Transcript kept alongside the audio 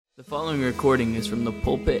The following recording is from the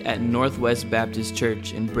pulpit at Northwest Baptist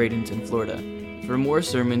Church in Bradenton, Florida. For more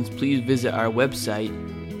sermons, please visit our website,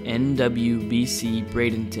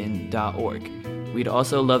 nwbcbradenton.org. We'd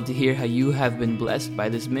also love to hear how you have been blessed by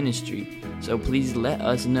this ministry, so please let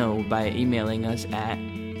us know by emailing us at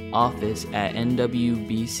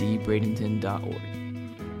office@nwbcbradenton.org.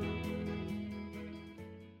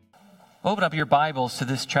 Open up your Bibles to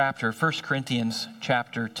this chapter, 1 Corinthians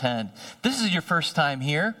chapter 10. This is your first time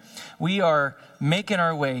here. We are making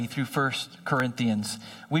our way through 1 Corinthians.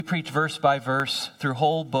 We preach verse by verse through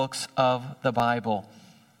whole books of the Bible.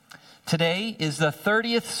 Today is the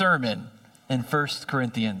 30th sermon in 1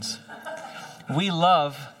 Corinthians. I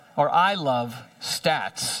love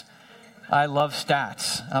stats. I love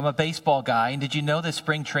stats. I'm a baseball guy, and did you know that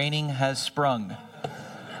spring training has sprung?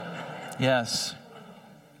 Yes.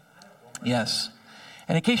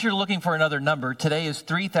 And in case you're looking for another number, today is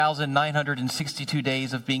 3,962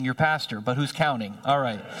 days of being your pastor. But who's counting? All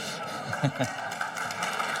right.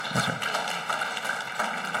 That's right.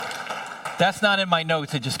 That's not in my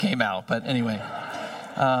notes. It just came out. But anyway.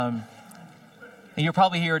 And you'll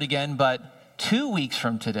probably hear it again. But 2 weeks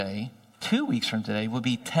from today will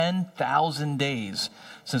be 10,000 days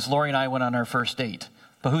since Lori and I went on our first date.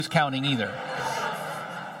 But who's counting either?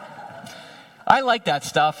 I like that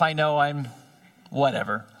stuff. I know I'm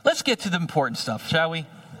whatever. Let's get to the important stuff, shall we?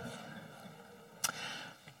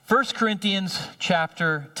 1 Corinthians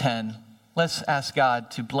chapter 10. Let's ask God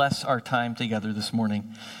to bless our time together this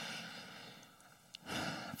morning.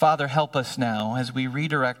 Father, help us now as we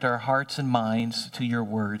redirect our hearts and minds to your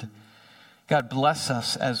word. God, bless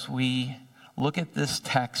us as we look at this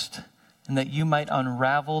text, and that you might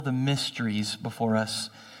unravel the mysteries before us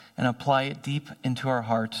and apply it deep into our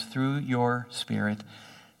hearts through your Spirit.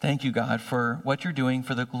 Thank you, God, for what you're doing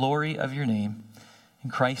for the glory of your name. In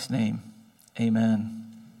Christ's name, amen.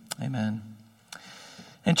 Amen.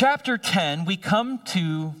 In chapter 10, we come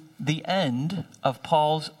to the end of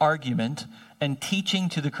Paul's argument and teaching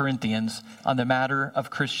to the Corinthians on the matter of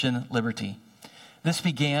Christian liberty. This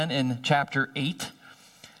began in chapter 8.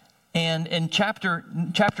 And in chapter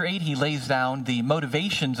 8, he lays down the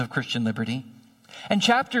motivations of Christian liberty. In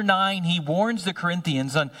chapter 9, he warns the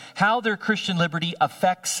Corinthians on how their Christian liberty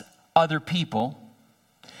affects other people.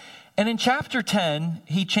 And in chapter 10,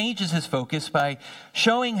 he changes his focus by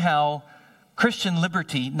showing how Christian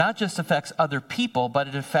liberty not just affects other people, but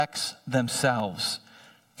it affects themselves.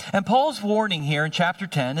 And Paul's warning here in chapter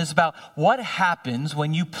 10 is about what happens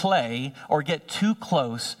when you play or get too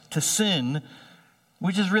close to sin,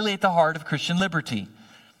 which is really at the heart of Christian liberty.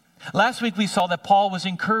 Last week we saw that Paul was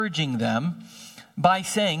encouraging them by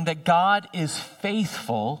saying that God is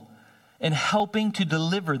faithful in helping to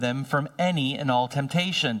deliver them from any and all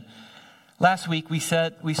temptation. Last week we saw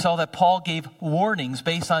that Paul gave warnings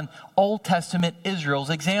based on Old Testament Israel's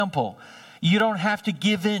example. You don't have to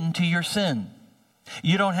give in to your sin.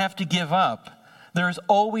 You don't have to give up. There's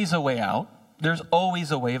always a way out. There's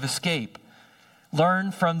always a way of escape.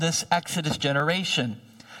 Learn from this Exodus generation.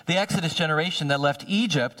 The Exodus generation that left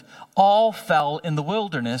Egypt all fell in the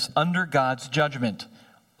wilderness under God's judgment.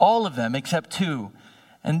 All of them except two.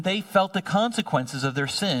 And they felt the consequences of their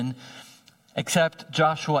sin, except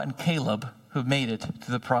Joshua and Caleb, who made it to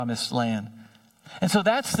the promised land. And so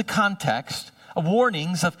that's the context of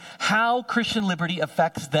warnings of how Christian liberty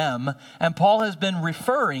affects them. And Paul has been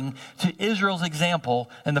referring to Israel's example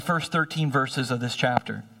in the first 13 verses of this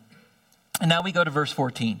chapter. And now we go to verse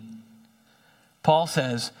 14. Paul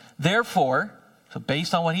says, therefore, so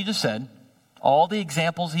based on what he just said, all the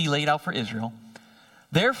examples he laid out for Israel,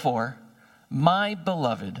 therefore, my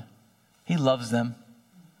beloved, he loves them.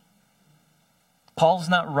 Paul's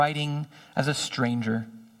not writing as a stranger.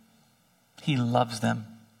 He loves them.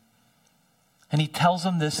 And he tells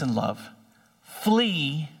them this in love.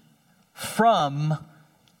 Flee from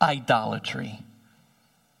idolatry.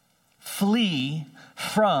 Flee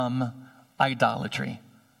from idolatry.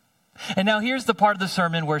 And now here's the part of the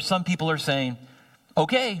sermon where some people are saying,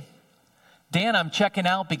 okay, Dan, I'm checking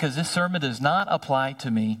out because this sermon does not apply to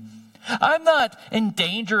me. I'm not in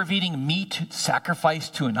danger of eating meat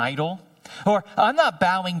sacrificed to an idol. Or I'm not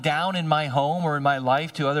bowing down in my home or in my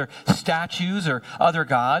life to other statues or other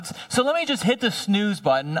gods. So let me just hit the snooze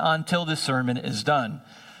button until this sermon is done.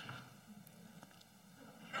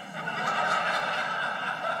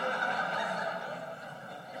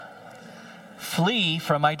 Flee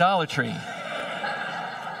from idolatry.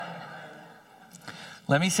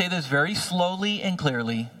 Let me say this very slowly and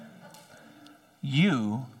clearly.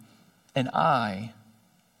 You and I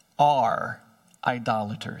are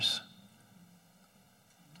idolaters.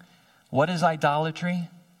 What is idolatry?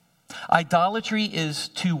 Idolatry is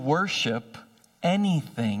to worship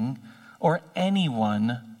anything or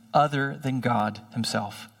anyone other than God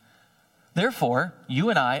himself. Therefore, you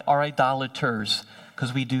and I are idolaters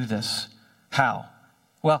because we do this. How?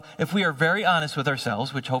 Well, if we are very honest with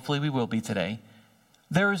ourselves, which hopefully we will be today,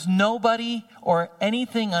 there is nobody or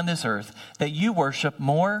anything on this earth that you worship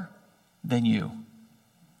more than you.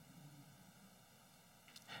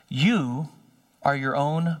 You are your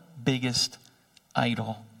own biggest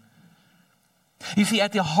idol. You see,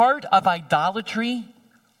 at the heart of idolatry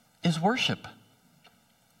is worship.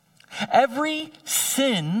 Every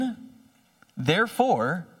sin,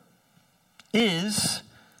 therefore, is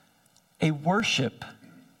a worship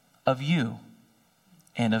of you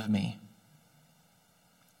and of me.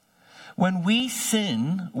 When we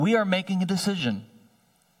sin, we are making a decision.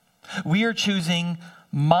 We are choosing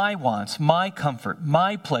my wants, my comfort,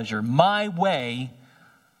 my pleasure, my way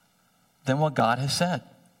than what God has said.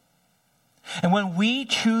 And when we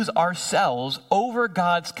choose ourselves over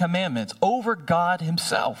God's commandments, over God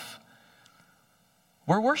himself,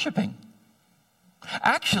 we're worshiping.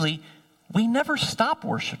 Actually, we never stop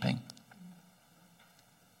worshiping.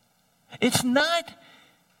 It's not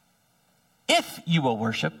if you will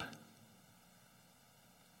worship,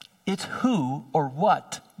 it's who or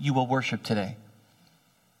what you will worship today.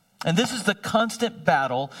 And this is the constant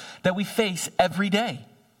battle that we face every day.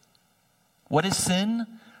 What is sin?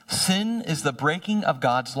 Sin is the breaking of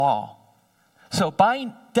God's law. So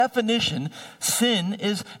by definition, sin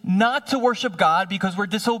is not to worship God because we're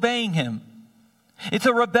disobeying him. It's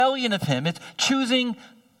a rebellion of him. It's choosing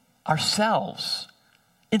ourselves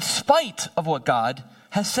in spite of what God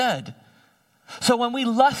has said. So when we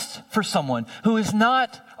lust for someone who is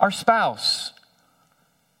not our spouse,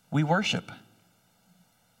 we worship.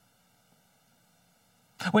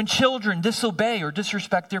 When children disobey or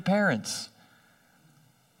disrespect their parents,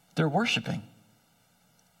 they're worshiping.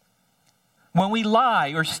 When we lie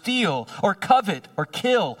or steal or covet or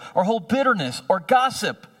kill or hold bitterness or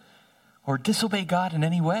gossip or disobey God in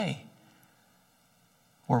any way,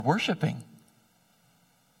 we're worshiping.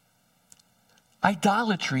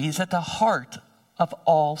 Idolatry is at the heart of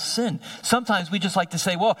all sin. Sometimes we just like to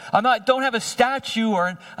say, well, don't have a statue or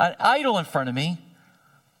an idol in front of me.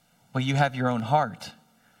 Well, you have your own heart.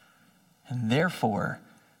 And therefore,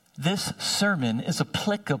 this sermon is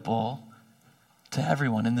applicable to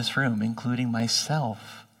everyone in this room, including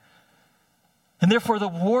myself. And therefore, the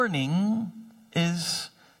warning is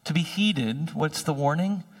to be heeded. What's the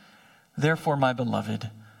warning? Therefore, my beloved,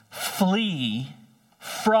 flee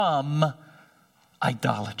from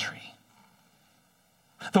idolatry.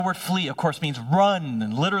 The word flee, of course, means run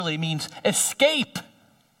and literally means escape,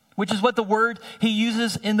 which is what the word he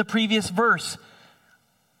uses in the previous verse.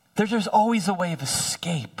 There's always a way of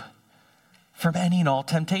escape from any and all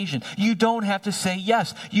temptation. You don't have to say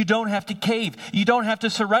yes. You don't have to cave. You don't have to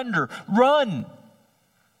surrender. Run.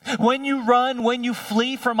 When you run, when you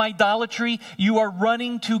flee from idolatry, you are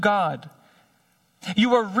running to God.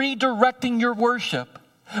 You are redirecting your worship.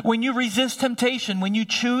 When you resist temptation, when you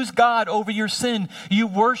choose God over your sin, you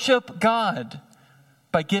worship God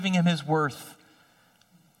by giving him his worth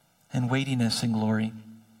and weightiness and glory.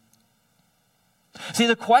 See,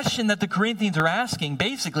 the question that the Corinthians are asking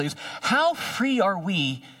basically is, how free are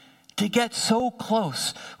we to get so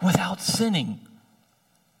close without sinning?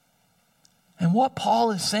 And what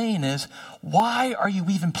Paul is saying is, why are you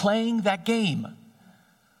even playing that game?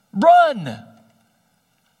 Run!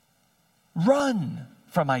 Run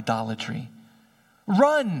from idolatry.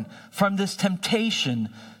 Run from this temptation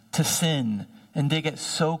to sin and to get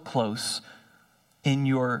so close in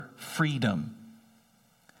your freedom.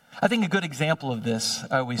 I think a good example of this,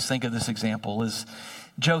 I always think of this example, is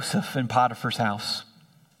Joseph in Potiphar's house.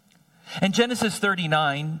 In Genesis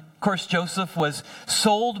 39, of course, Joseph was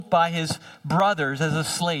sold by his brothers as a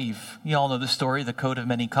slave. You all know the story, the coat of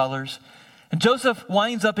many colors. And Joseph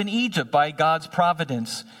winds up in Egypt by God's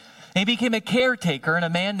providence. And he became a caretaker in a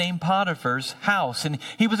man named Potiphar's house. And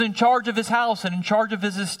he was in charge of his house and in charge of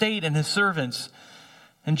his estate and his servants.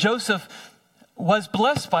 And Joseph was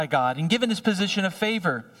blessed by God and given his position of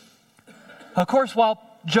favor. Of course, while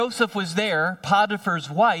Joseph was there, Potiphar's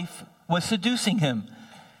wife was seducing him.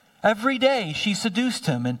 Every day she seduced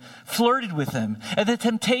him and flirted with him. And the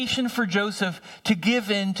temptation for Joseph to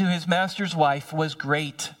give in to his master's wife was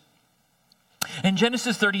great. In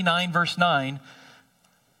Genesis 39, verse 9,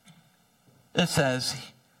 it says,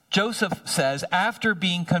 Joseph says, after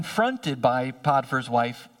being confronted by Potiphar's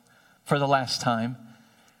wife for the last time,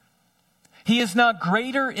 he is not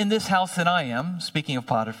greater in this house than I am, speaking of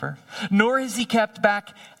Potiphar, nor has he kept back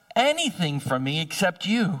anything from me except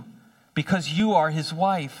you, because you are his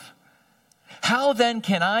wife. How then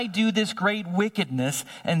can I do this great wickedness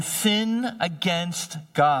and sin against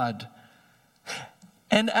God?"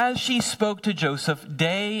 And as she spoke to Joseph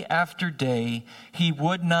day after day, he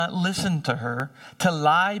would not listen to her, to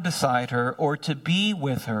lie beside her, or to be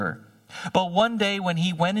with her. But one day when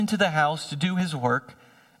he went into the house to do his work,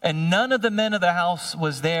 and none of the men of the house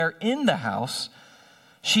was there in the house,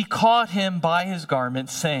 she caught him by his garment,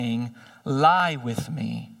 saying, "Lie with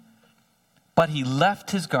me." But he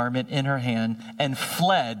left his garment in her hand and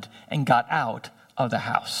fled and got out of the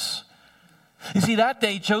house. You see, that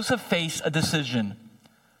day Joseph faced a decision.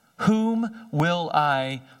 Whom will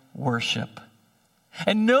I worship?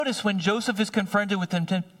 And notice when Joseph is confronted with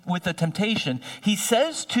the temptation, he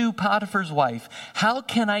says to Potiphar's wife, "How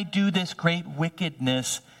can I do this great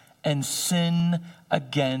wickedness and sin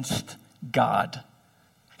against God?"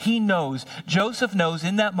 He knows, Joseph knows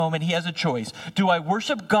in that moment he has a choice. Do I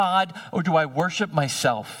worship God or do I worship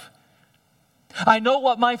myself? I know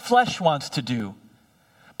what my flesh wants to do.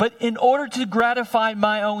 But in order to gratify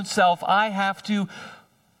my own self, I have to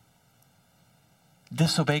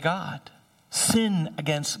disobey God, sin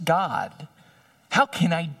against God. How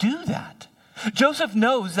can I do that? Joseph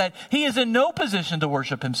knows that he is in no position to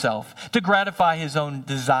worship himself, to gratify his own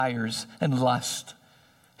desires and lust.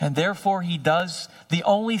 And therefore he does the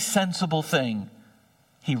only sensible thing.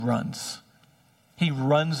 He runs. He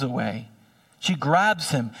runs away. She grabs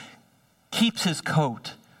him, keeps his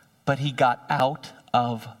coat, but he got out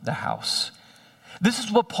of the house. This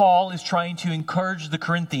is what Paul is trying to encourage the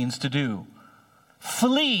Corinthians to do.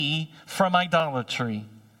 Flee from idolatry.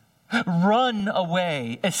 Run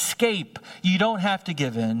away. Escape. You don't have to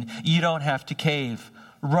give in. You don't have to cave.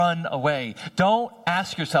 Run away. Don't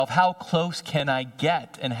ask yourself, how close can I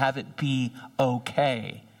get and have it be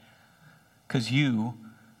okay? Because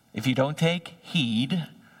if you don't take heed,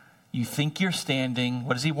 you think you're standing.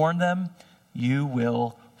 What does he warn them? You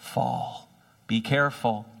will fall. Be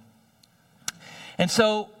careful. And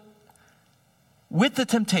so, with the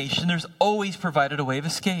temptation, there's always provided a way of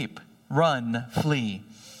escape. Run, flee.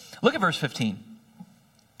 Look at verse 15.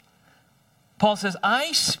 Paul says,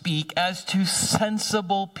 "I speak as to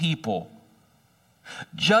sensible people.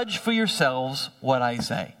 Judge for yourselves what I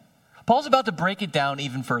say." Paul's about to break it down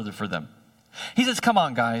even further for them. He says, come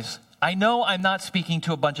on, guys. I know I'm not speaking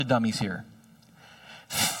to a bunch of dummies here.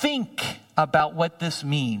 Think about what this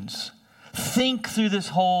means. Think through this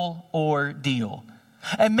whole ordeal.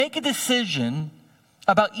 And make a decision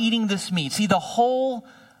about eating this meat. See, this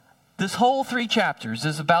whole 3 chapters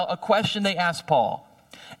is about a question they asked Paul.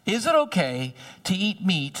 Is it okay to eat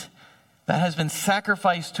meat that has been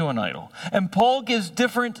sacrificed to an idol? And Paul gives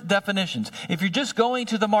different definitions. If you're just going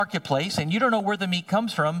to the marketplace and you don't know where the meat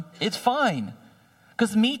comes from, it's fine.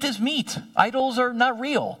 Because meat is meat. Idols are not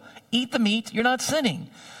real. Eat the meat, you're not sinning.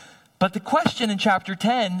 But the question in chapter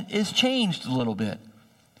 10 is changed a little bit.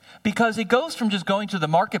 Because it goes from just going to the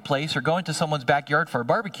marketplace or going to someone's backyard for a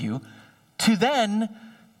barbecue to then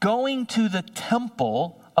going to the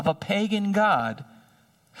temple of a pagan god,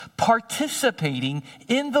 participating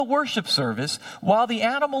in the worship service while the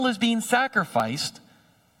animal is being sacrificed,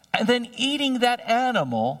 and then eating that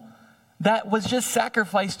animal that was just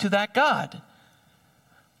sacrificed to that god.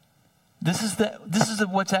 This is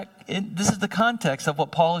the context of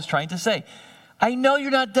what Paul is trying to say. I know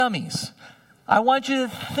you're not dummies. I want you to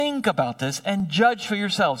think about this and judge for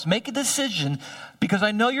yourselves. Make a decision because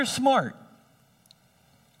I know you're smart.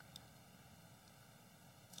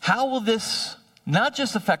 How will this not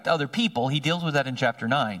just affect other people? He deals with that in chapter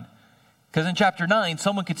 9. Because in chapter 9,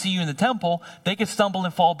 someone could see you in the temple, they could stumble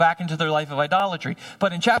and fall back into their life of idolatry.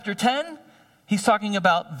 But in chapter 10, he's talking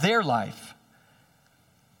about their life.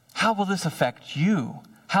 How will this affect you?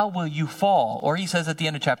 How will you fall? Or he says at the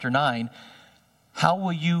end of chapter 9, how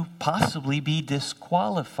will you possibly be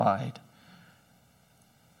disqualified?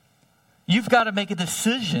 You've got to make a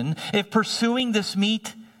decision if pursuing this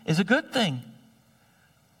meat is a good thing.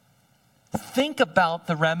 Think about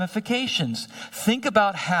the ramifications. Think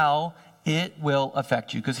about how it will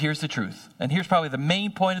affect you. Because here's the truth. And here's probably the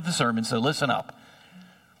main point of the sermon, so listen up.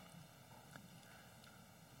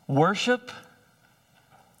 Worship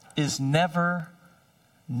is never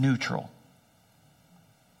neutral.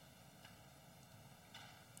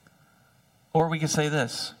 Or we could say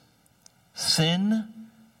this: sin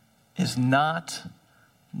is not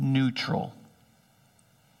neutral.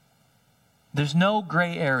 There's no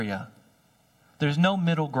gray area. There's no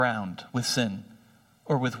middle ground with sin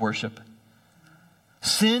or with worship.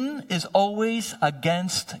 Sin is always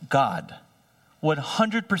against God,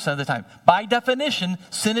 100% of the time. By definition,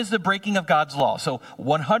 sin is the breaking of God's law. So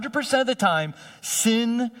 100% of the time,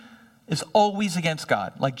 sin is always against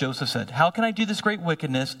God, like Joseph said. How can I do this great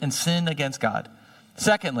wickedness and sin against God?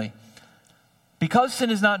 Secondly, because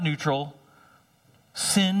sin is not neutral,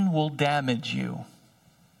 sin will damage you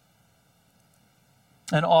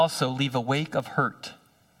and also leave a wake of hurt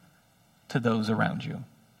to those around you.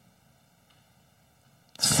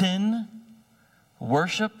 Sin,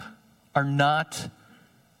 worship are not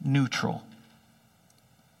neutral.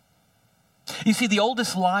 You see, the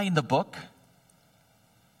oldest lie in the book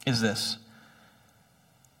is this: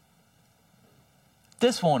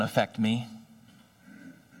 this won't affect me.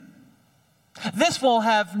 This will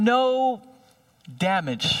have no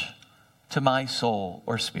damage to my soul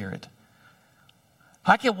or spirit.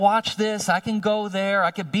 I can watch this, I can go there, I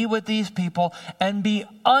can be with these people and be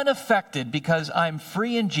unaffected because I'm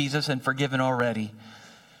free in Jesus and forgiven already.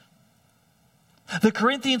 The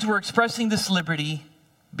Corinthians were expressing this liberty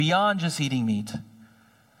beyond just eating meat.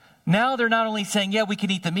 Now they're not only saying, yeah, we can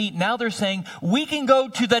eat the meat. Now they're saying, we can go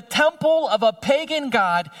to the temple of a pagan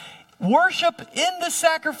god, worship in the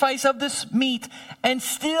sacrifice of this meat, and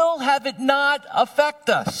still have it not affect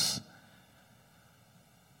us.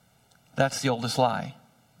 That's the oldest lie.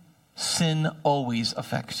 Sin always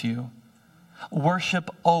affects you. Worship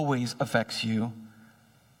always affects you.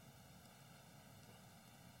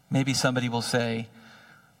 Maybe somebody will say,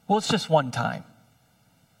 well, it's just one time.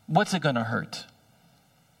 What's it going to hurt?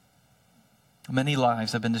 Many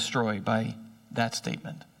lives have been destroyed by that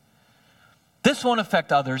statement. This won't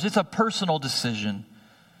affect others. It's a personal decision.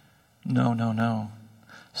 No.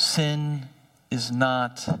 Sin is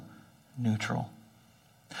not neutral.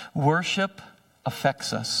 Worship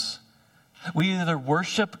affects us. We either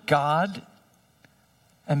worship God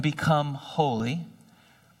and become holy,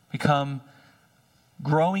 become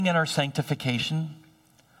growing in our sanctification,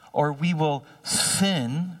 or we will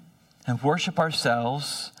sin and worship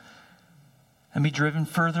ourselves and be driven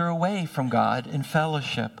further away from God in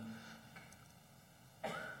fellowship.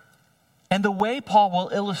 And the way Paul will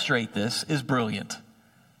illustrate this is brilliant.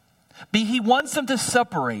 He wants them to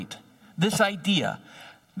separate this idea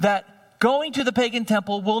that going to the pagan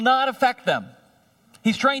temple will not affect them.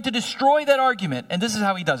 He's trying to destroy that argument, and this is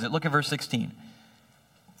how he does it. Look at verse 16.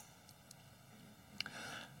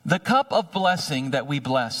 The cup of blessing that we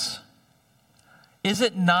bless, is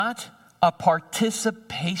it not a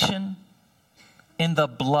participation in the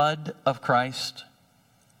blood of Christ?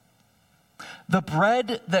 The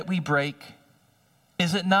bread that we break,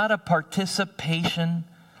 is it not a participation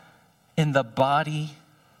in the body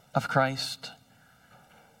of Christ?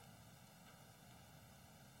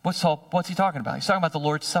 What's he talking about? He's talking about the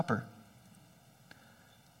Lord's Supper.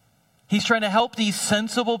 He's trying to help these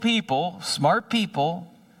sensible people, smart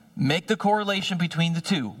people, make the correlation between the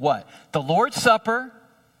two. What? The Lord's Supper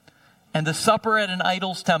and the supper at an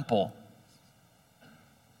idol's temple.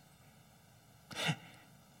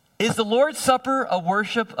 Is the Lord's Supper a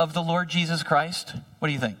worship of the Lord Jesus Christ? What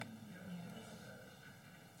do you think?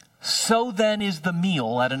 So then is the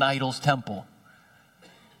meal at an idol's temple.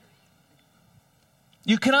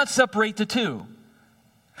 You cannot separate the two.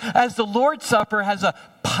 As the Lord's Supper has a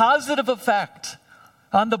positive effect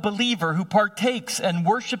on the believer who partakes and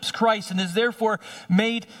worships Christ and is therefore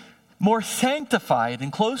made more sanctified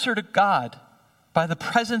and closer to God by the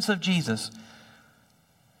presence of Jesus,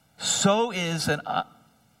 so is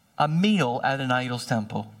a meal at an idol's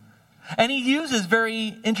temple. And he uses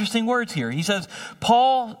very interesting words here. He says,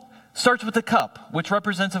 Paul starts with the cup, which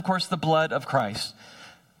represents, of course, the blood of Christ.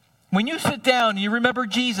 When you sit down, you remember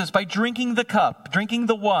Jesus by drinking the cup, drinking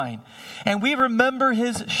the wine, and we remember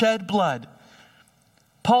his shed blood.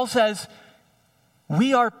 Paul says,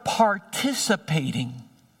 we are participating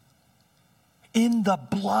in the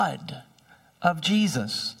blood of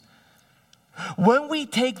Jesus. When we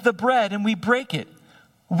take the bread and we break it,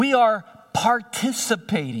 we are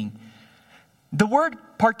participating. The word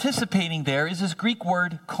participating there is this Greek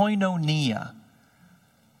word koinonia.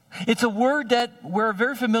 It's a word that we're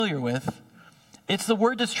very familiar with. It's the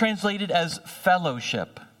word that's translated as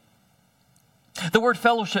fellowship. The word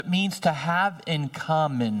fellowship means to have in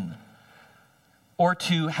common or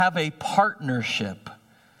to have a partnership.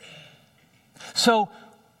 So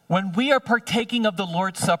when we are partaking of the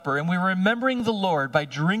Lord's Supper and we're remembering the Lord by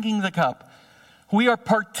drinking the cup, we are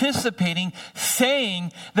participating,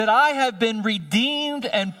 saying that I have been redeemed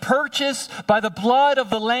and purchased by the blood of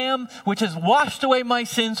the Lamb, which has washed away my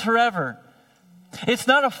sins forever. It's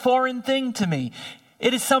not a foreign thing to me.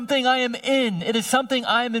 It is something I am in. It is something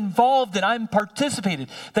I am involved in. I'm participated.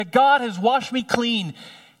 That God has washed me clean.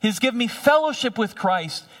 He's given me fellowship with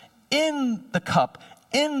Christ in the cup,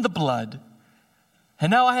 in the blood.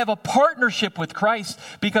 And now I have a partnership with Christ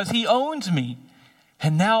because he owns me.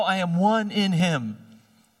 And now I am one in him.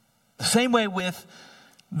 The same way with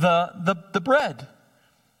the bread.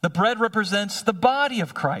 The bread represents the body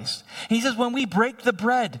of Christ. He says, when we break the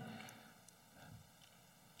bread,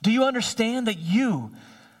 do you understand that you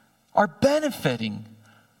are benefiting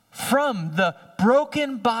from the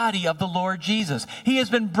broken body of the Lord Jesus? He has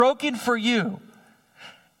been broken for you.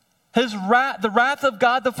 The wrath of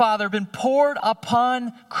God the Father has been poured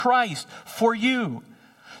upon Christ for you.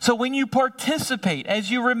 So when you participate, as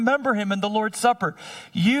you remember him in the Lord's Supper,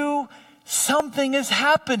 something is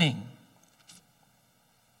happening.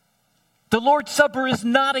 The Lord's Supper is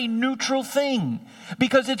not a neutral thing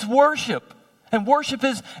because it's worship. And worship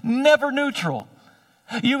is never neutral.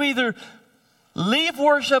 You either leave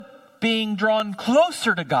worship being drawn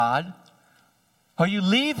closer to God, or you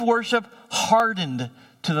leave worship hardened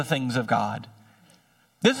to the things of God.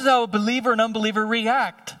 This is how a believer and unbeliever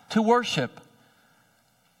react to worship.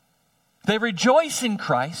 They rejoice in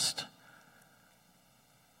Christ,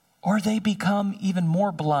 or they become even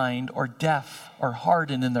more blind or deaf or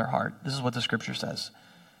hardened in their heart. This is what the scripture says.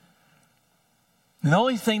 And the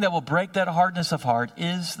only thing that will break that hardness of heart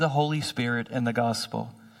is the Holy Spirit and the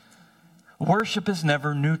gospel. Worship is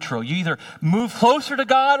never neutral. You either move closer to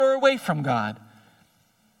God or away from God.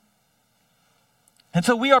 And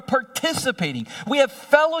so we are participating. We have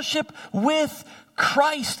fellowship with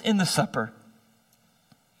Christ in the supper.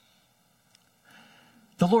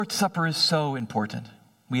 The Lord's Supper is so important.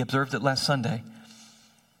 We observed it last Sunday.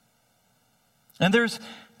 And there's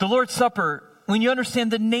the Lord's Supper, when you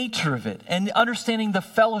understand the nature of it and understanding the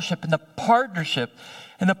fellowship and the partnership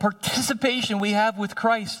and the participation we have with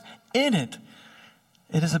Christ in it,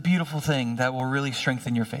 it is a beautiful thing that will really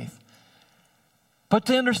strengthen your faith. But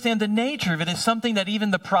to understand the nature of it is something that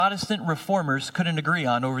even the Protestant reformers couldn't agree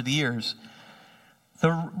on over the years.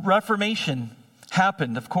 The Reformation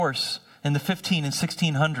happened, of course, in the 15 and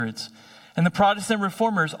 1600s. And the Protestant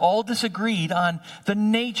reformers all disagreed on the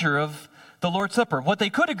nature of the Lord's Supper. What they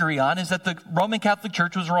could agree on is that the Roman Catholic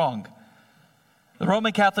Church was wrong. The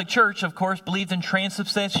Roman Catholic Church, of course, believed in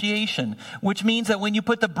transubstantiation, which means that when you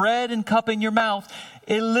put the bread and cup in your mouth,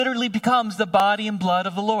 it literally becomes the body and blood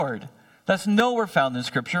of the Lord. That's nowhere found in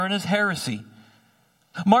Scripture and is heresy.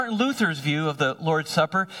 Martin Luther's view of the Lord's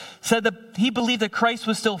Supper said that he believed that Christ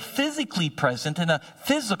was still physically present in a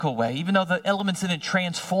physical way, even though the elements didn't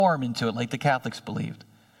transform into it like the Catholics believed.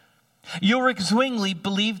 Ulrich Zwingli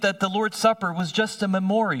believed that the Lord's Supper was just a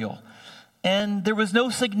memorial, and there was no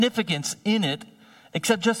significance in it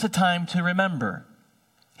except just a time to remember.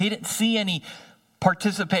 He didn't see any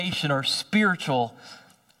participation or spiritual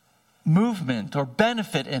movement or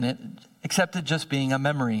benefit in it except it just being a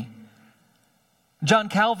memory. John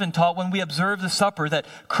Calvin taught when we observe the supper that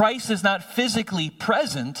Christ is not physically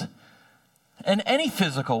present in any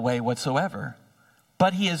physical way whatsoever,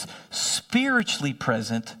 but he is spiritually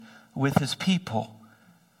present with his people,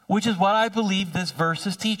 which is what I believe this verse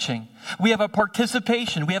is teaching. We have a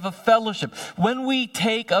participation, we have a fellowship. When we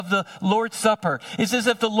take of the Lord's Supper, it's as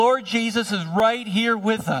if the Lord Jesus is right here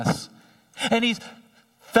with us, and he's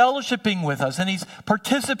fellowshipping with us, and he's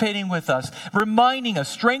participating with us, reminding us,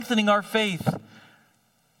 strengthening our faith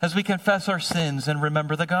as we confess our sins and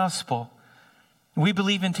remember the gospel. We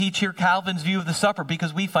believe and teach here Calvin's view of the supper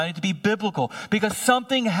because we find it to be biblical, because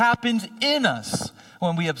something happens in us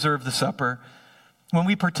when we observe the supper, when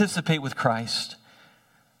we participate with Christ.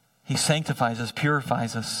 He sanctifies us,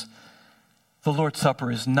 purifies us. The Lord's Supper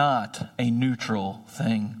is not a neutral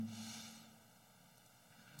thing.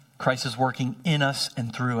 Christ is working in us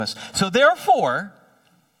and through us. So therefore,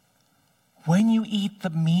 when you eat the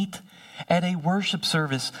meat at a worship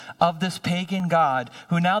service of this pagan god,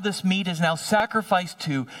 who now this meat is now sacrificed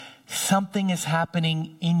to, something is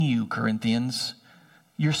happening in you, Corinthians.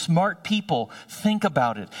 You're smart people. Think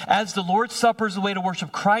about it. As the Lord's Supper is a way to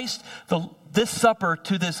worship Christ, this supper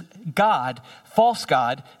to this god, false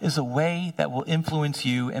god, is a way that will influence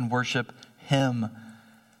you and worship him.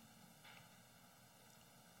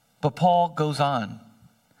 But Paul goes on.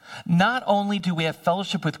 Not only do we have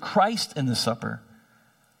fellowship with Christ in the supper,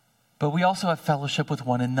 but we also have fellowship with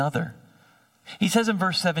one another. He says in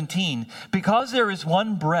verse 17, because there is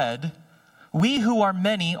one bread, we who are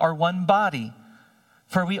many are one body,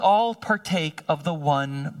 for we all partake of the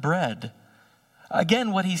one bread.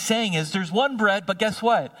 Again, what he's saying is there's one bread, but guess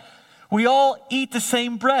what? We all eat the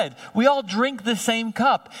same bread. We all drink the same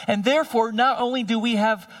cup. And therefore, not only do we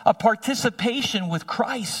have a participation with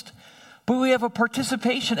Christ, but we have a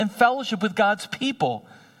participation and fellowship with God's people.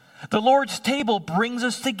 The Lord's table brings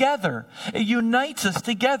us together. It unites us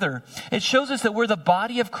together. It shows us that we're the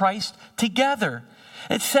body of Christ together.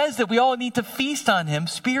 It says that we all need to feast on him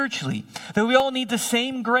spiritually, that we all need the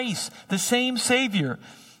same grace, the same Savior.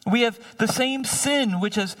 We have the same sin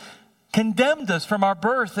which has condemned us from our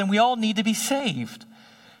birth, and we all need to be saved.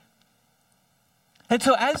 And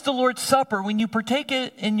so as the Lord's Supper, when you partake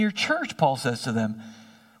it in your church, Paul says to them,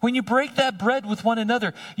 when you break that bread with one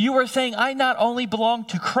another, you are saying, I not only belong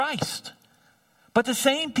to Christ, but the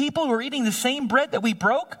same people who are eating the same bread that we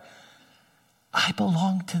broke, I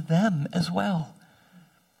belong to them as well.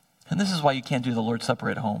 And this is why you can't do the Lord's Supper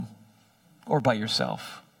at home or by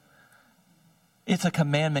yourself. It's a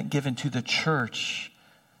commandment given to the church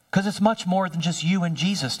because it's much more than just you and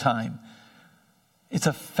Jesus time. It's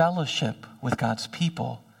a fellowship with God's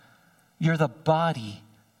people. You're the body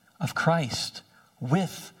of Christ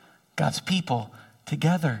with God's people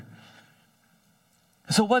together.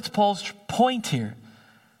 So what's Paul's point here?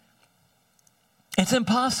 It's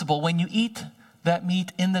impossible when you eat that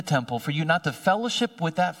meat in the temple for you not to fellowship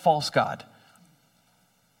with that false god.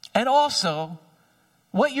 And also,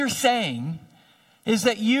 what you're saying is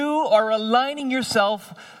that you are aligning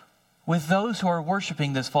yourself with those who are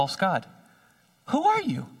worshiping this false god. Who are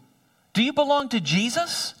you? Do you belong to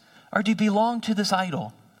Jesus or do you belong to this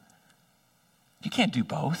idol? You can't do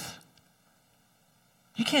both.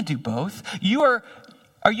 You can't do both.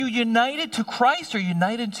 Are you united to Christ or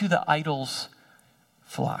united to the idol's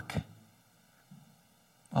flock?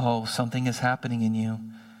 Oh, something is happening in you.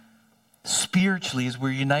 Spiritually, as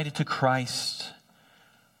we're united to Christ.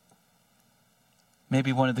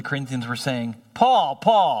 Maybe one of the Corinthians were saying,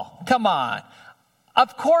 Paul, come on.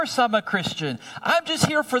 Of course I'm a Christian. I'm just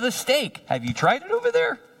here for the steak. Have you tried it over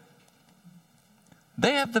there?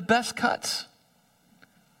 They have the best cuts.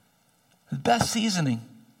 The best seasoning.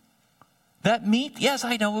 That meat, yes,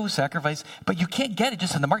 I know it was sacrificed, but you can't get it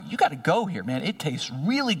just in the market. You got to go here, man. It tastes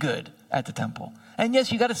really good at the temple. And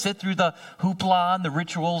yes, you got to sit through the hoopla and the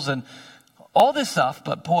rituals and all this stuff,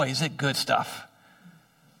 but boy, is it good stuff.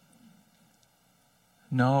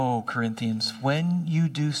 No, Corinthians, when you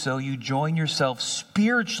do so, you join yourself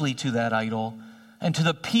spiritually to that idol and to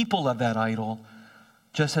the people of that idol,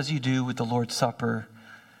 just as you do with the Lord's Supper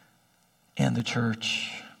and the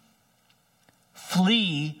church.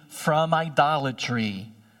 Flee from idolatry.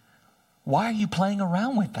 Why are you playing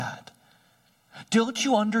around with that? Don't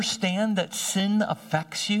you understand that sin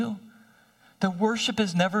affects you? That worship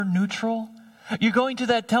is never neutral? You're going to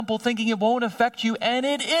that temple thinking it won't affect you, and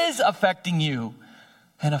it is affecting you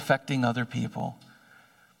and affecting other people.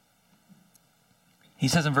 He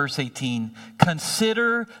says in verse 18,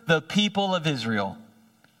 consider the people of Israel.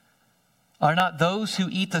 Are not those who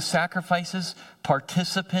eat the sacrifices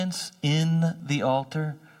participants in the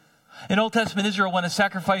altar? In Old Testament Israel, when a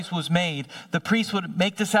sacrifice was made, the priest would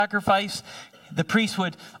make the sacrifice. The priest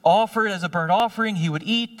would offer it as a burnt offering. He would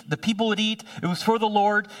eat. The people would eat. It was for the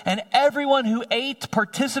Lord. And everyone who ate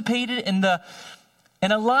participated in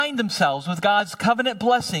and aligned themselves with God's covenant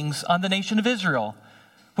blessings on the nation of Israel,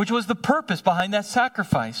 which was the purpose behind that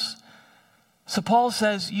sacrifice. So Paul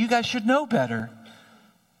says, you guys should know better.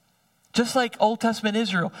 Just like Old Testament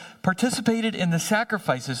Israel participated in the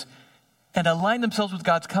sacrifices and aligned themselves with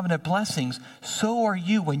God's covenant blessings, so are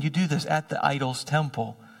you when you do this at the idol's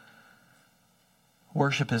temple.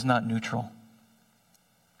 Worship is not neutral.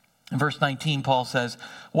 In verse 19, Paul says,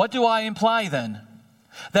 what do I imply then?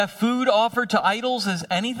 That food offered to idols is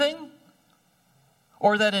anything?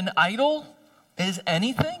 Or that an idol is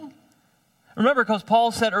anything? Remember, because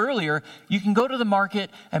Paul said earlier, you can go to the market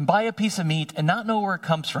and buy a piece of meat and not know where it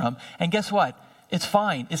comes from. And guess what? It's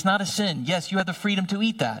fine. It's not a sin. Yes, you have the freedom to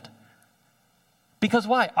eat that. Because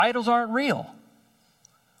why? Idols aren't real.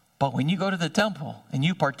 But when you go to the temple and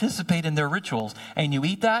you participate in their rituals and you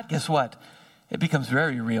eat that, guess what? It becomes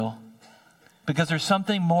very real. Because there's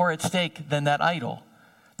something more at stake than that idol.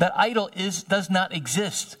 That idol does not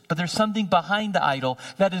exist, but there's something behind the idol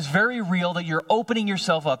that is very real that you're opening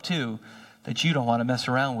yourself up to, that you don't want to mess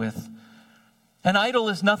around with. An idol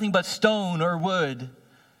is nothing but stone or wood.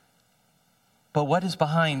 But what is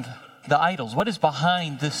behind the idols? What is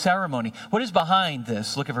behind this ceremony? What is behind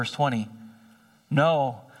this? Look at verse 20.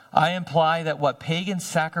 No, I imply that what pagans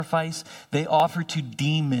sacrifice, they offer to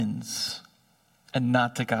demons and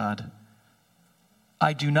not to God.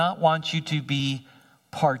 I do not want you to be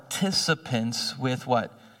participants with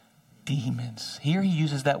what? Demons. Here he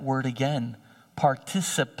uses that word again.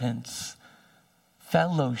 Participants.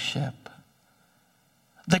 Fellowship.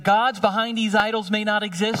 The gods behind these idols may not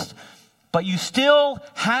exist, but you still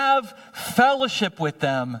have fellowship with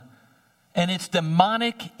them, and it's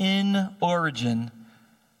demonic in origin.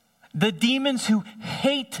 The demons who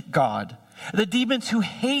hate God, the demons who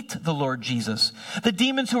hate the Lord Jesus, the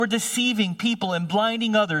demons who are deceiving people and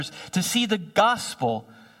blinding others to see the gospel.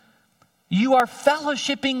 You are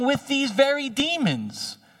fellowshipping with these very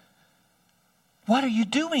demons. What are you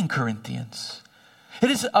doing, Corinthians? It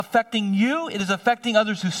is affecting you. It is affecting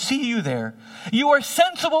others who see you there. You are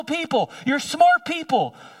sensible people. You're smart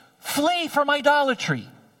people. Flee from idolatry.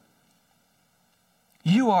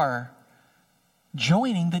 You are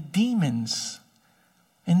joining the demons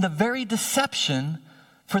in the very deception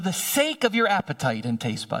for the sake of your appetite and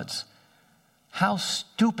taste buds. How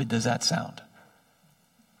stupid does that sound?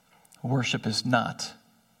 Worship is not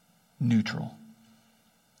neutral.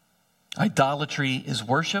 Idolatry is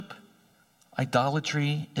worship.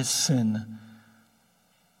 Idolatry is sin.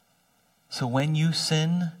 So when you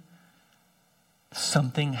sin,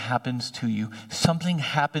 something happens to you. Something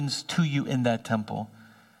happens to you in that temple.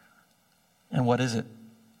 And what is it?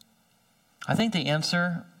 I think the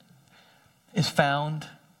answer is found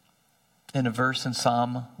in a verse in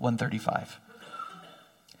Psalm 135.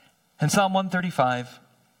 In Psalm 135,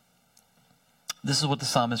 this is what the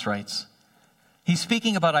psalmist writes. He's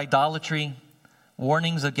speaking about idolatry,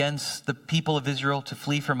 warnings against the people of Israel to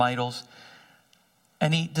flee from idols.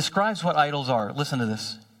 And he describes what idols are. Listen to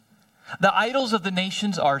this. The idols of the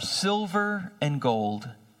nations are silver and gold,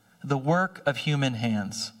 the work of human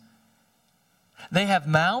hands. They have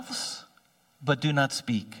mouths, but do not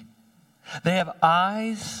speak. They have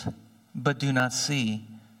eyes, but do not see.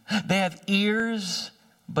 They have ears,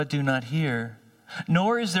 but do not hear.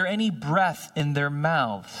 Nor is there any breath in their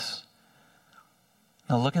mouths.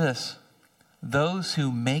 Now look at this. Those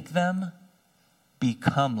who make them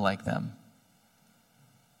become like them.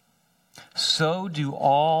 So do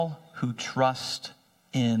all who trust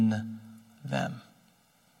in them.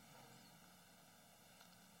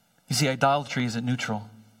 You see, idolatry isn't neutral.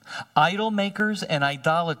 Idol makers and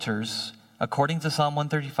idolaters, according to Psalm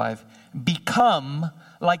 135, become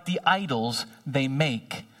like the idols they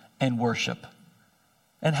make and worship.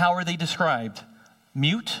 And how are they described?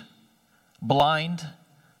 Mute, blind,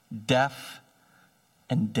 deaf,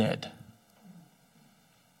 and dead.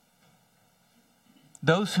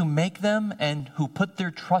 Those who make them and who put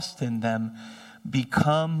their trust in them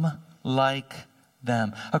become like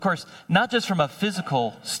them. Of course, not just from a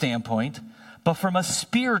physical standpoint, but from a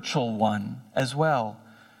spiritual one as well.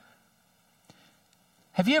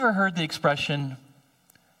 Have you ever heard the expression,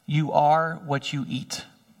 you are what you eat?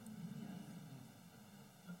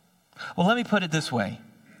 Well, let me put it this way.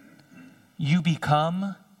 You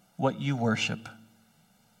become what you worship.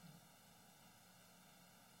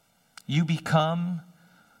 You become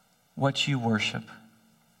what you worship.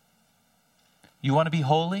 You want to be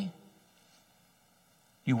holy?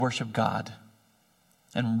 You worship God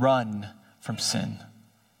and run from sin.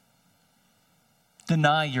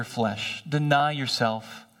 Deny your flesh. Deny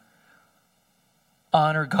yourself.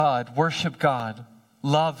 Honor God. Worship God.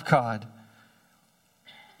 Love God.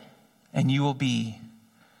 And you will be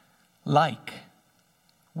like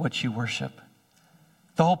what you worship.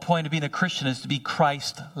 The whole point of being a Christian is to be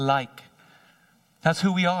Christ-like. That's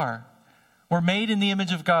who we are. We're made in the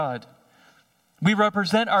image of God. We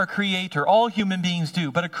represent our Creator. All human beings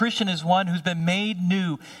do. But a Christian is one who's been made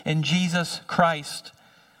new in Jesus Christ.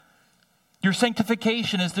 Your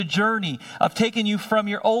sanctification is the journey of taking you from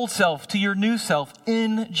your old self to your new self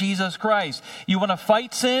in Jesus Christ. You want to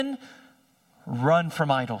fight sin? Run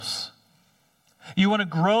from idols. You want to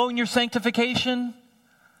grow in your sanctification?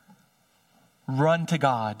 Run to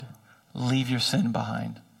God. Leave your sin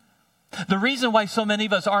behind. The reason why so many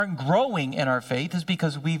of us aren't growing in our faith is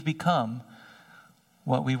because we've become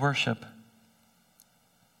what we worship.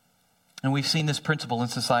 And we've seen this principle in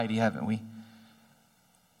society, haven't we?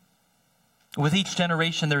 With each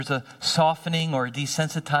generation, there's a softening or a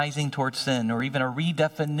desensitizing towards sin, or even a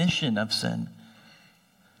redefinition of sin.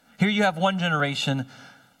 Here you have one generation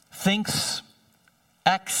thinks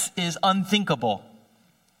X is unthinkable.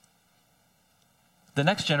 The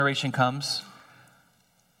next generation comes,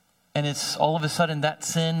 and it's all of a sudden that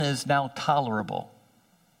sin is now tolerable.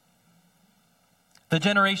 The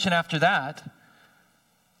generation after that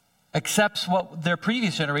accepts what their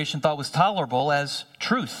previous generation thought was tolerable as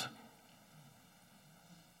truth.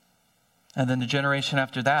 And then the generation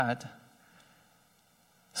after that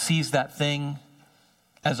sees that thing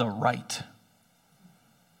as a right.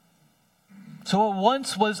 So what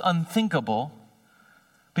once was unthinkable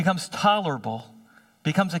becomes tolerable,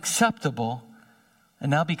 becomes acceptable, and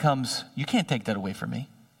now becomes, you can't take that away from me.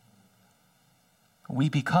 We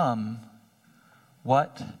become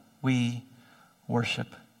what we worship.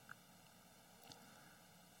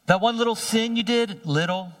 That one little sin you did,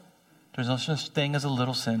 little, there's no such thing as a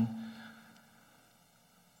little sin.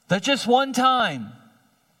 that just one time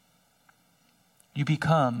you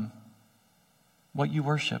become what you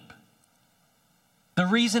worship. The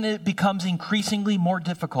reason it becomes increasingly more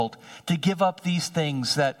difficult to give up these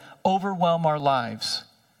things that overwhelm our lives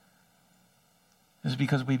is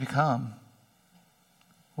because we become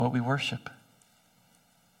what we worship.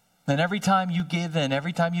 And every time you give in,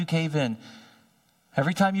 every time you cave in,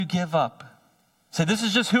 every time you give up, say, this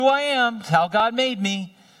is just who I am, it's how God made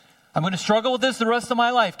me, I'm going to struggle with this the rest of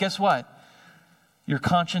my life. Guess what? Your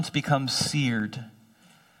conscience becomes seared.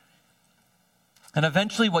 And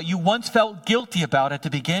eventually what you once felt guilty about at the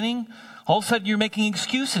beginning, all of a sudden you're making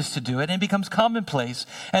excuses to do it, and it becomes commonplace.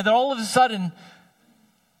 And then all of a sudden,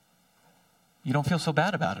 you don't feel so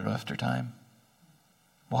bad about it after time.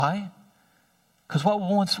 Why? Because what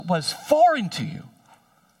once was foreign to you,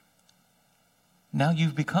 now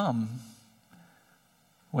you've become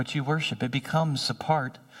what you worship. It becomes a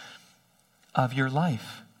part of your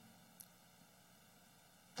life.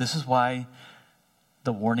 This is why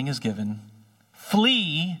the warning is given,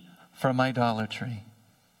 flee from idolatry.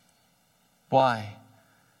 Why?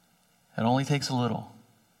 It only takes a little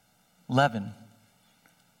leaven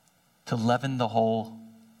to leaven the whole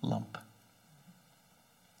lump.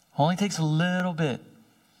 Only takes a little bit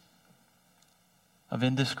of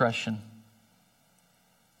indiscretion.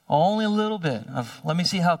 Only a little bit of, let me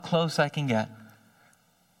see how close I can get.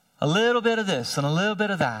 A little bit of this and a little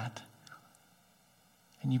bit of that.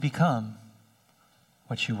 And you become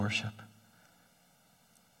what you worship.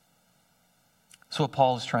 That's what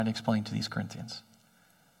Paul is trying to explain to these Corinthians.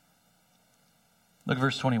 Look at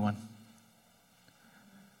verse 21.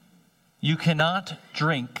 You cannot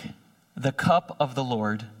drink the cup of the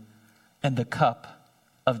Lord and the cup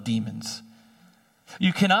of demons.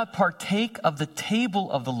 You cannot partake of the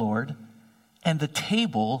table of the Lord and the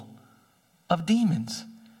table of demons.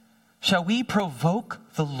 Shall we provoke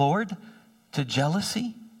the Lord to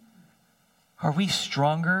jealousy? Are we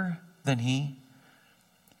stronger than he?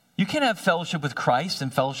 You can't have fellowship with Christ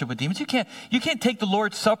and fellowship with demons. You can't take the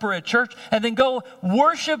Lord's Supper at church and then go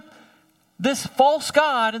worship this false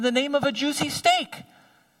god in the name of a juicy steak.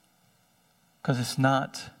 Because it's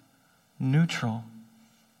not neutral.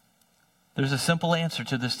 There's a simple answer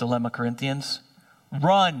to this dilemma, Corinthians.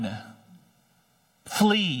 Run.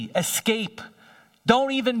 Flee. Escape.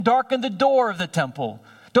 Don't even darken the door of the temple.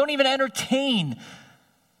 Don't even entertain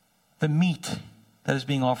the meat that is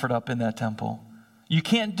being offered up in that temple. You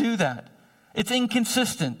can't do that. It's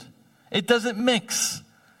inconsistent. It doesn't mix.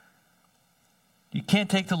 You can't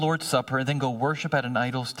take the Lord's Supper and then go worship at an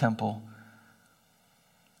idol's temple.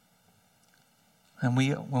 And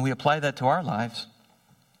when we apply that to our lives,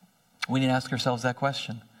 we need to ask ourselves that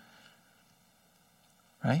question.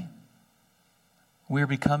 Right? We're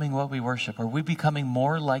becoming what we worship. Are we becoming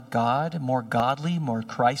more like God, more godly, more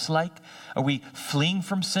Christ-like? Are we fleeing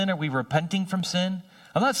from sin? Are we repenting from sin?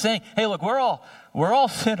 I'm not saying, hey, look, we're all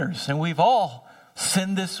sinners and we've all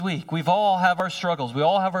sinned this week. We've all have our struggles. We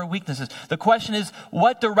all have our weaknesses. The question is,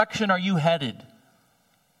 what direction are you headed?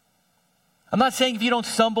 I'm not saying if you don't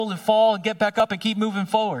stumble and fall and get back up and keep moving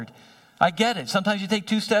forward. I get it. Sometimes you take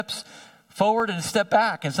 2 steps forward and a step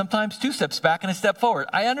back, and sometimes 2 steps back and a step forward.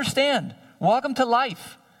 I understand. Welcome to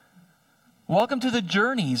life. Welcome to the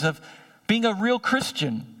journeys of being a real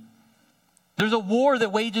Christian. There's a war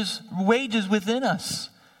that wages within us,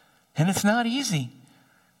 and it's not easy.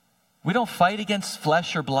 We don't fight against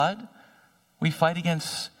flesh or blood. We fight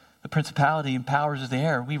against the principality and powers of the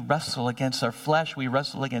air. We wrestle against our flesh. We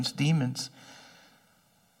wrestle against demons.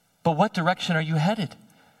 But what direction are you headed?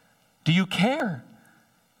 Do you care?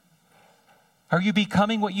 Are you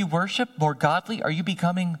becoming what you worship, more godly? Are you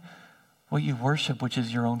becoming what you worship, which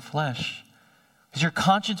is your own flesh? Is your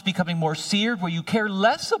conscience becoming more seared, where you care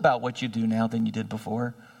less about what you do now than you did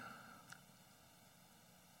before?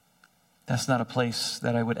 That's not a place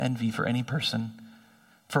that I would envy for any person.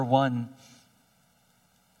 For one,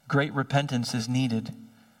 great repentance is needed.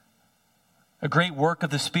 A great work of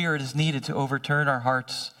the Spirit is needed to overturn our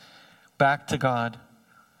hearts back to God.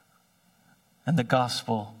 And the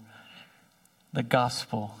gospel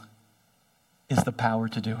is the power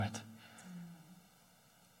to do it.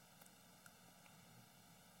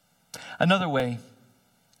 Another way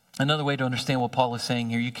to understand what Paul is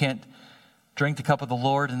saying here, you can't drink the cup of the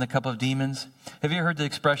Lord and the cup of demons. Have you heard the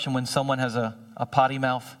expression when someone has a potty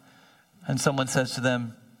mouth and someone says to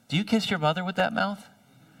them, do you kiss your mother with that mouth?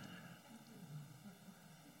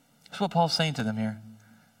 That's what Paul's saying to them here.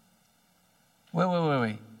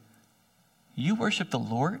 Wait. You worship the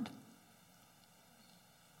Lord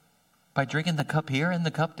by drinking the cup here and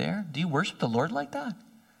the cup there? Do you worship the Lord like that?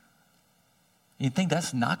 You think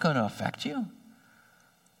that's not going to affect you?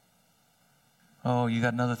 Oh, you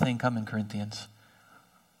got another thing coming, Corinthians.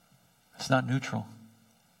 It's not neutral.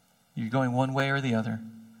 You're going one way or the other.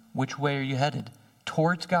 Which way are you headed?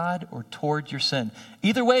 Towards God or towards your sin?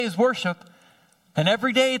 Either way is worship. And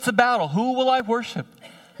every day it's a battle. Who will I worship?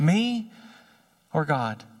 Me or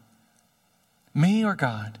God? Me or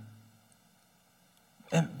God?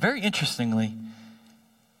 And very interestingly,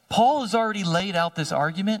 Paul has already laid out this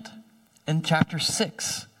argument in chapter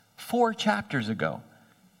 6, 4 chapters ago.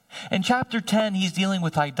 In chapter 10, he's dealing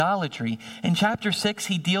with idolatry. In chapter 6,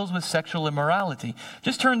 he deals with sexual immorality.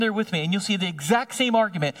 Just turn there with me and you'll see the exact same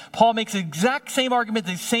argument. Paul makes the exact same argument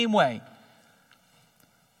the same way.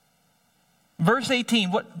 Verse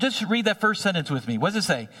 18, just read that first sentence with me. What does it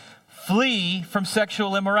say? Flee from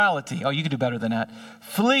sexual immorality. Oh, you can do better than that.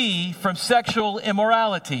 Flee from sexual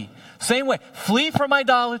immorality. Same way. Flee from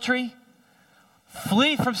idolatry.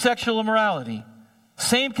 Flee from sexual immorality.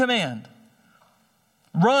 Same command.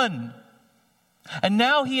 Run. And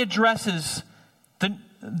now he addresses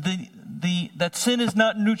that sin is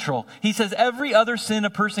not neutral. He says every other sin a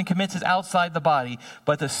person commits is outside the body,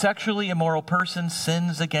 but the sexually immoral person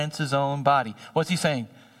sins against his own body. What's he saying?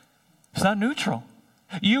 It's not neutral.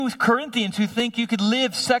 You Corinthians who think you could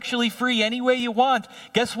live sexually free any way you want,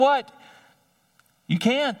 guess what? You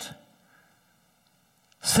can't.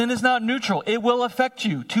 Sin is not neutral. It will affect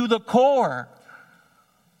you to the core.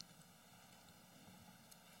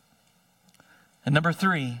 And number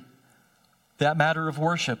 3, that matter of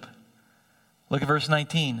worship. Look at verse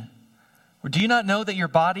 19. Do you not know that your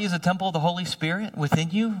body is a temple of the Holy Spirit within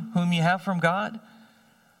you, whom you have from God?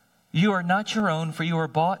 You are not your own, for you are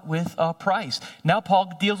bought with a price. Now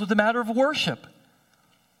Paul deals with the matter of worship.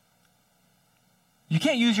 You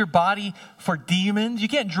can't use your body for demons. You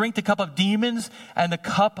can't drink the cup of demons and the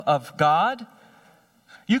cup of God.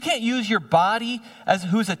 You can't use your body as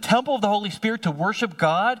who's a temple of the Holy Spirit to worship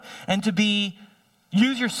God and to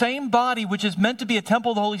use your same body, which is meant to be a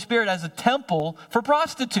temple of the Holy Spirit, as a temple for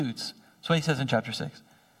prostitutes. That's what he says in chapter 6.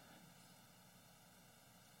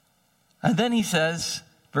 And then he says,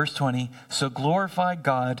 verse 20, so glorify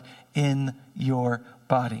God in your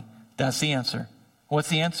body. That's the answer. What's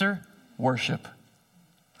the answer? Worship.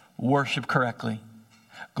 Worship correctly.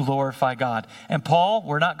 Glorify God. And Paul,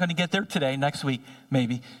 we're not going to get there today, next week,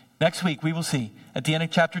 maybe. Next week we will see. At the end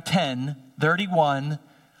of chapter 10, 31,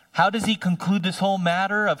 how does he conclude this whole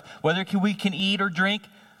matter of whether we can eat or drink?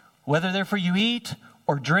 Whether therefore you eat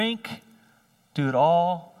or drink, do it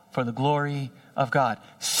all for the glory of God.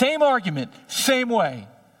 Same argument, same way.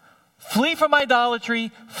 Flee from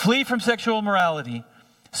idolatry, flee from sexual immorality.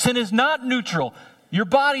 Sin is not neutral. Your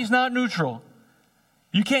body's not neutral.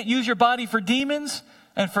 You can't use your body for demons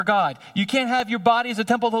and for God. You can't have your body as a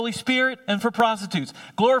temple of the Holy Spirit and for prostitutes.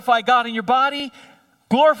 Glorify God in your body.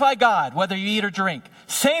 Glorify God, whether you eat or drink.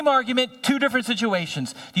 Same argument, 2 different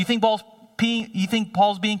situations. Do you think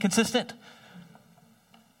Paul's being consistent?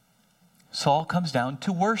 So it all comes down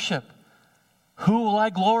to worship. Who will I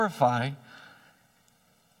glorify?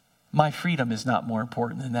 My freedom is not more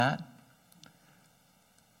important than that.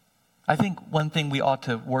 I think one thing we ought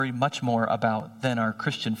to worry much more about than our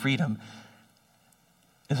Christian freedom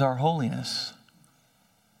is our holiness.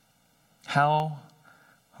 How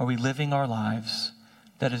are we living our lives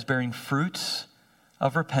that is bearing fruits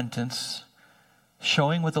of repentance,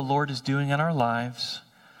 showing what the Lord is doing in our lives?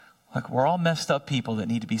 Like, we're all messed up people that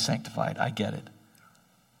need to be sanctified. I get it.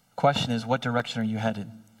 Question is, what direction are you headed?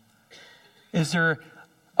 Is there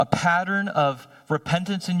a pattern of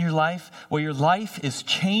repentance in your life where your life is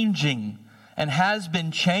changing and has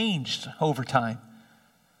been changed over time?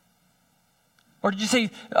 Or did you say,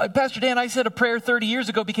 Pastor Dan, I said a prayer 30 years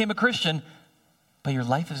ago, became a Christian, but your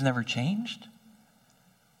life has never changed?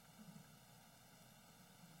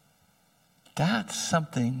 That's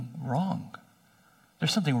something wrong.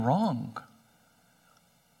 There's something wrong.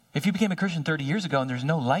 If you became a Christian 30 years ago and there's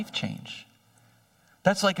no life change,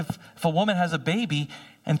 that's like if a woman has a baby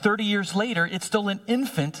and 30 years later it's still an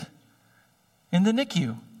infant in the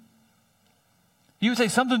NICU. You would say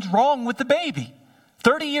something's wrong with the baby.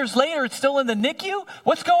 30 years later it's still in the NICU?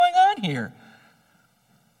 What's going on here?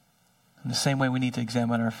 In the same way we need to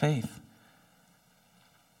examine our faith.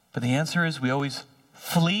 But the answer is we always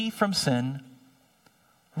flee from sin,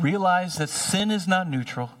 realize that sin is not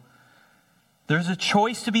neutral. There's a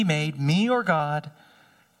choice to be made, me or God,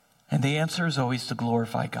 and the answer is always to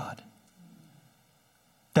glorify God.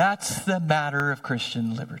 That's the matter of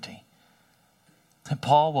Christian liberty. And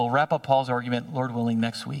Paul will wrap up Paul's argument, Lord willing,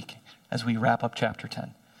 next week as we wrap up chapter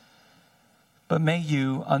 10. But may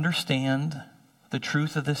you understand the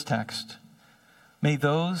truth of this text. May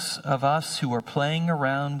those of us who are playing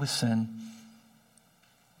around with sin,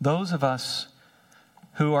 those of us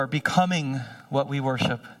who are becoming what we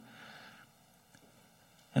worship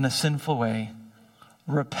in a sinful way,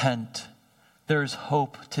 repent. There's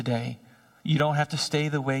hope today. You don't have to stay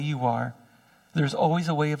the way you are. There's always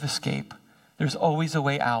a way of escape. There's always a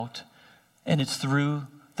way out. And it's through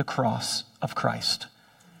the cross of Christ.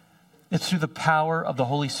 It's through the power of the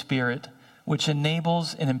Holy Spirit, which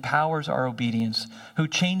enables and empowers our obedience, who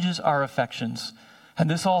changes our affections. And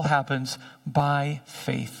this all happens by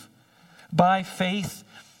faith. By faith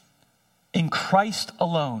in Christ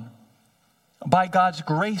alone. By God's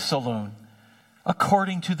grace alone.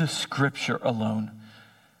 According to the Scripture alone.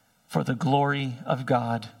 For the glory of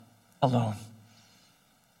God alone.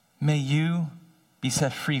 May you be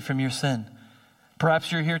set free from your sin.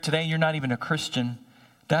 Perhaps you're here today and you're not even a Christian.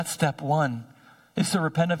 That's step one, is to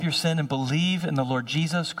repent of your sin and believe in the Lord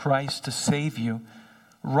Jesus Christ to save you.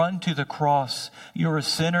 Run to the cross. You're a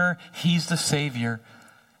sinner. He's the Savior.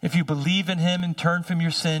 If you believe in him and turn from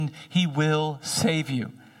your sin, he will save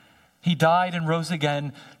you. He died and rose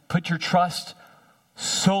again. Put your trust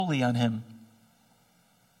solely on him.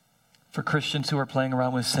 For Christians who are playing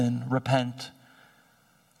around with sin, repent.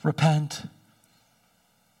 Repent.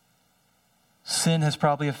 Sin has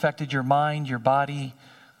probably affected your mind, your body,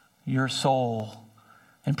 your soul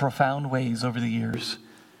in profound ways over the years.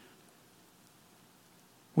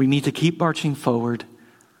 We need to keep marching forward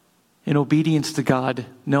in obedience to God,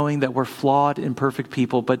 knowing that we're flawed, imperfect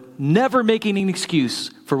people, but never making an excuse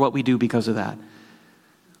for what we do because of that.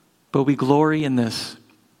 But we glory in this,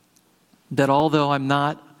 that although I'm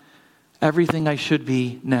not everything I should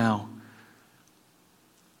be now,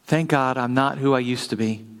 thank God I'm not who I used to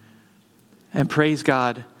be. And praise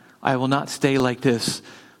God, I will not stay like this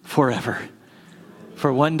forever.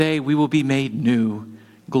 For one day we will be made new,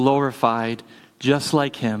 glorified, just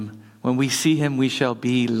like him. When we see him, we shall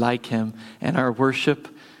be like him. And our worship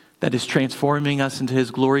that is transforming us into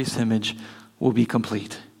his glorious image will be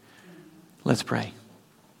complete. Let's pray.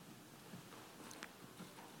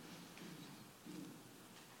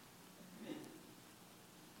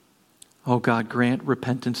 Oh God, grant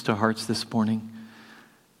repentance to hearts this morning.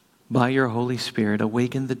 By your Holy Spirit,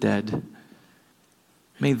 awaken the dead.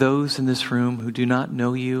 May those in this room who do not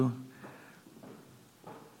know you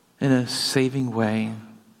in a saving way,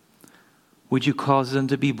 would you cause them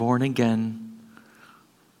to be born again,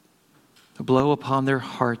 to blow upon their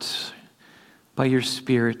hearts by your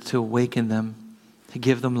Spirit, to awaken them, to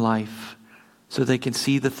give them life, so they can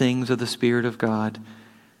see the things of the Spirit of God,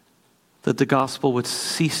 that the gospel would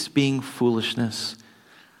cease being foolishness.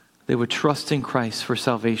 They would trust in Christ for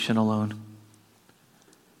salvation alone.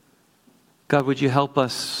 God, would you help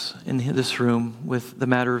us in this room with the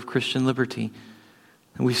matter of Christian liberty?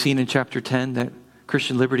 And we've seen in chapter 10 that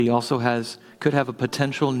Christian liberty also could have a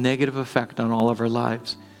potential negative effect on all of our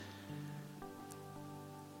lives.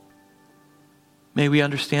 May we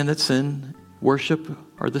understand that sin, worship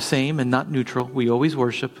are the same and not neutral. We always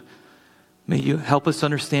worship. May you help us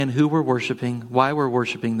understand who we're worshiping, why we're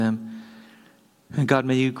worshiping them. And God,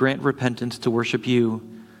 may you grant repentance to worship you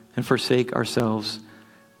and forsake ourselves,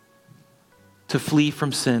 to flee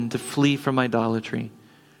from sin, to flee from idolatry.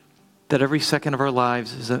 That every second of our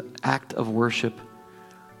lives is an act of worship.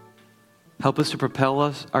 Help us to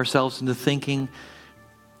propel ourselves into thinking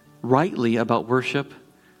rightly about worship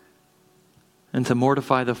and to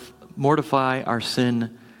mortify our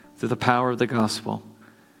sin through the power of the gospel.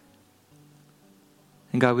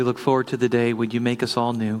 And God, we look forward to the day when you make us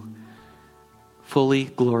all new, fully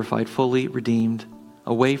glorified, fully redeemed,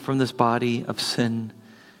 away from this body of sin,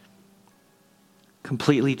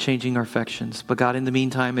 completely changing our affections. But God, in the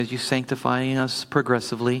meantime, as you sanctifying us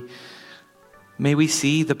progressively, may we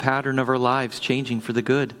see the pattern of our lives changing for the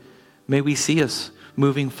good. May we see us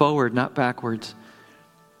moving forward, not backwards.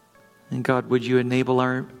 And God, would you enable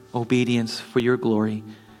our obedience for your glory?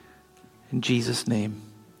 In Jesus' name,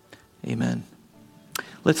 amen.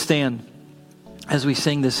 Let's stand as we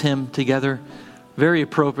sing this hymn together, very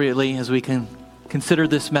appropriately as we can consider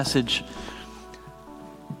this message.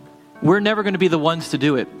 We're never going to be the ones to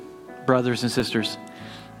do it, brothers and sisters.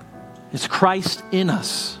 It's Christ in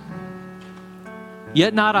us.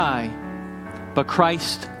 Yet not I, but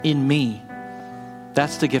Christ in me.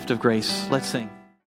 That's the gift of grace. Let's sing.